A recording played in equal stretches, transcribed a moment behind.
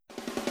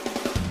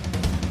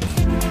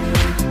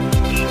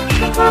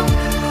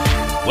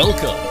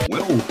Welcome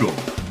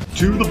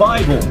to the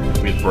Bible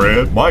with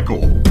Brad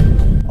Michael,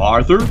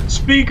 Arthur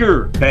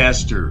Speaker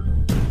Pastor.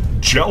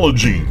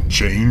 Challenging,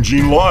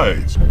 changing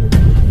lives.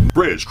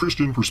 Brad's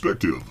Christian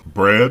perspective.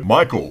 Brad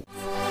Michael.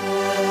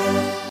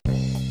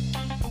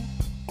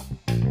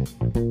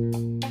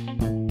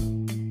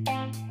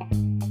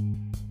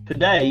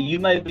 Today, you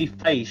may be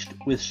faced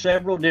with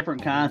several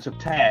different kinds of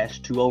tasks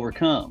to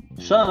overcome.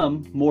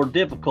 Some more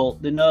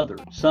difficult than others,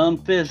 some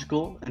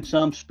physical and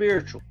some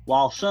spiritual,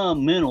 while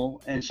some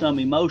mental and some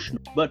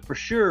emotional. But for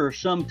sure,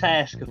 some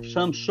task of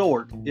some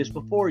sort is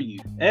before you.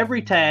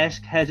 Every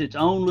task has its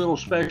own little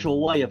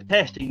special way of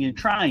testing and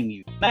trying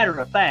you. Matter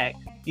of fact,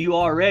 you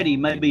already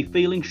may be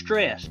feeling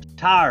stressed,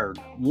 tired,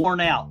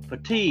 worn out,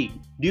 fatigued,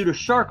 due to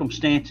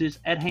circumstances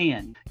at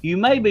hand. You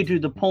may be to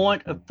the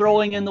point of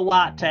throwing in the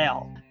white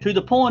towel, to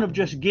the point of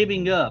just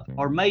giving up,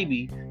 or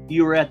maybe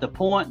you are at the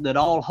point that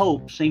all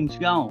hope seems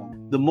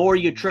gone. The more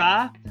you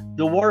try,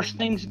 the worse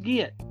things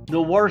get.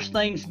 The worse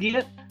things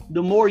get,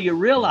 the more you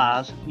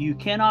realize you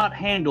cannot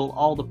handle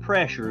all the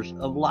pressures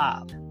of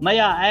life. May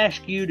I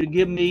ask you to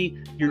give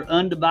me your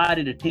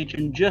undivided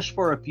attention just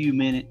for a few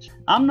minutes?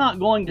 I'm not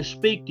going to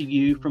speak to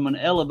you from an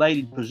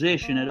elevated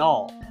position at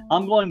all.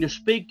 I'm going to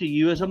speak to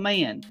you as a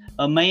man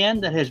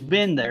that has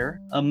been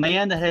there, a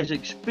man that has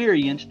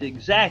experienced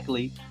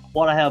exactly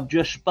what I have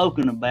just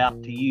spoken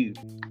about to you.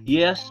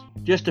 Yes,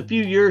 just a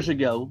few years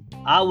ago,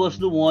 I was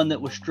the one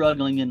that was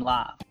struggling in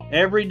life.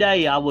 Every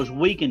day I was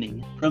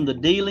weakening from the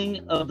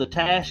dealing of the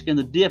task and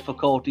the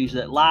difficulties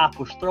that life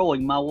was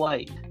throwing my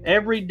way.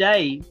 Every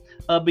day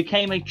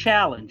became a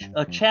challenge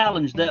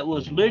that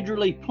was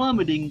literally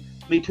plummeting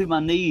me to my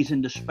knees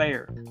in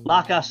despair.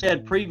 Like I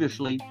said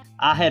previously,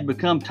 I had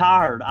become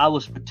tired, I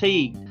was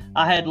fatigued,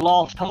 I had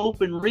lost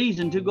hope and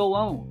reason to go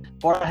on,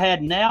 for I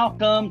had now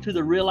come to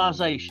the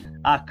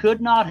realization I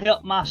could not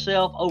help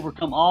myself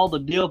overcome all the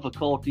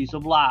difficulties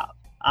of life.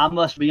 I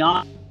must be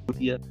honest with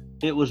you,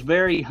 it was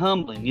very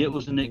humbling. It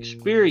was an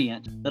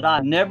experience that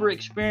I'd never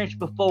experienced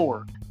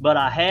before, but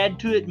I had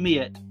to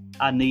admit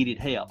I needed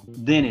help.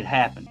 Then it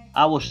happened.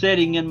 I was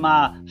sitting in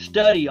my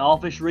study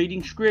office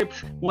reading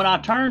scripture when I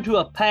turned to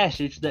a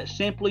passage that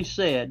simply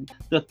said,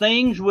 "The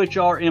things which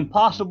are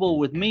impossible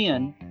with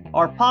men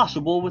are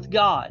possible with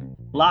God."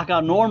 Like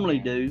I normally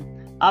do,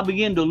 I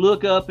began to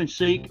look up and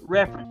seek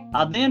reference.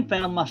 I then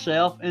found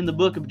myself in the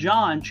book of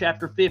John,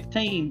 chapter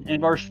 15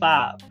 and verse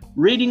 5,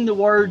 reading the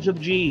words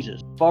of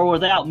Jesus, "For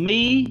without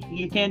me,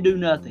 you can do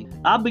nothing."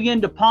 I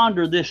began to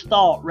ponder this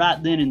thought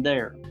right then and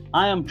there.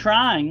 I am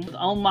trying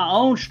on my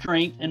own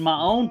strength and my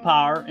own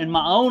power and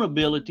my own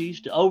abilities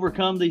to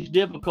overcome these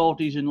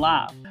difficulties in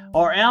life.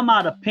 Or am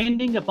I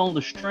depending upon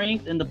the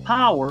strength and the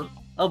power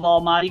of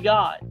Almighty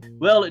God?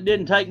 Well, it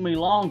didn't take me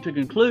long to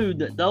conclude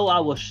that though I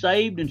was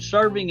saved and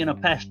serving in a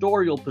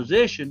pastoral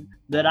position,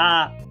 that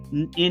I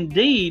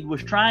indeed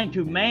was trying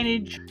to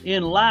manage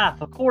in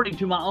life according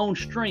to my own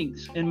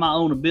strengths and my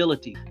own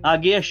ability. I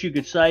guess you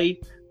could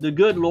say the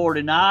good Lord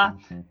and I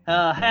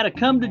had a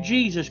come to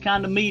Jesus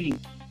kind of meeting.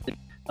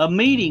 A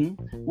meeting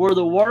where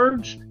the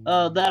words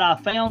that I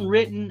found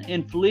written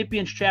in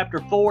Philippians chapter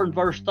 4 and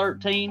verse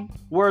 13,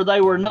 where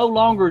they were no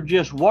longer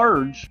just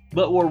words,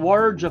 but were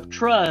words of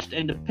trust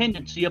and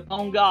dependency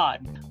upon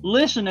God.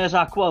 Listen as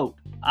I quote,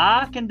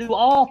 "I can do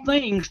all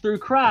things through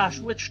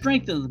Christ which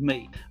strengtheneth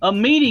me." A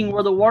meeting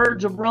where the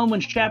words of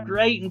Romans chapter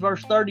 8 and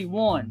verse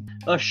 31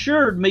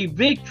 assured me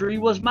victory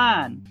was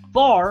mine.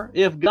 For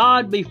if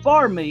God be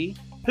for me,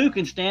 who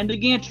can stand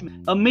against me?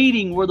 A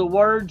meeting where the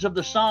words of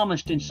the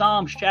psalmist in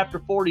Psalms chapter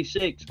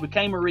 46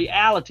 became a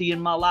reality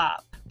in my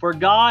life. For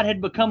God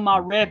had become my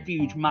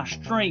refuge, my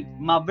strength,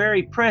 my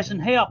very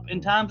present help in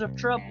times of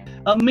trouble.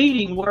 A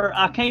meeting where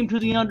I came to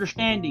the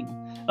understanding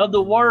of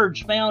the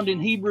words found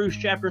in Hebrews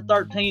chapter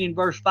 13 and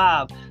verse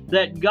 5,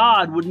 that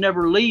God would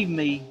never leave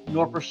me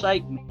nor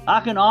forsake me. I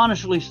can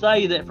honestly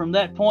say that from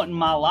that point in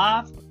my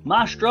life,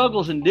 my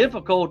struggles and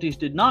difficulties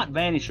did not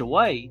vanish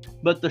away,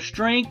 but the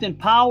strength and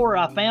power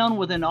I found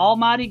within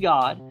Almighty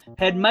God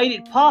had made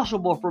it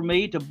possible for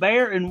me to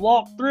bear and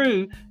walk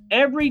through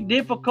every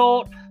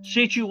difficult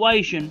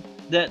situation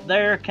that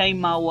there came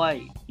my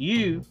way.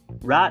 You,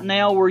 right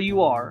now where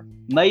you are,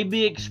 may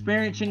be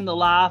experiencing the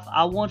life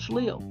I once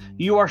lived.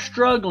 You are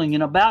struggling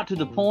and about to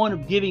the point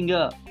of giving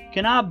up.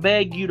 Can I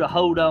beg you to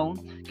hold on?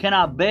 Can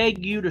I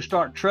beg you to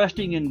start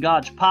trusting in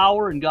God's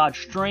power and God's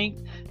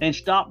strength and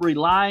stop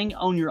relying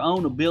on your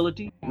own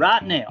ability?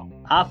 Right now,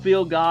 I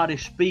feel God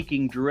is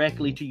speaking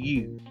directly to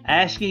you,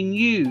 asking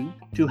you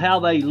to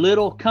have a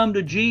little come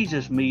to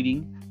Jesus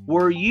meeting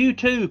where you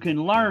too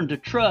can learn to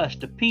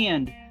trust,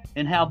 depend,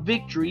 and have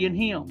victory in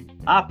Him.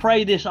 I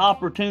pray this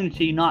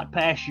opportunity not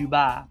pass you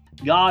by.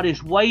 God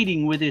is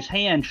waiting with His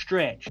hand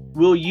stretched.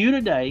 Will you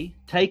today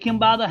take Him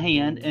by the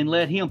hand and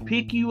let Him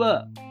pick you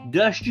up,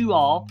 dust you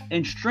off,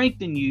 and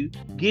strengthen you,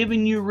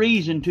 giving you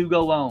reason to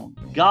go on?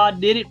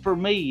 God did it for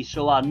me,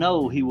 so I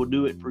know He will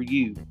do it for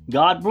you.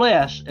 God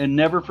bless, and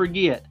never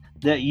forget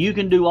that you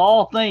can do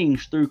all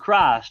things through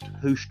Christ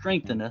who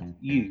strengtheneth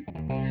you.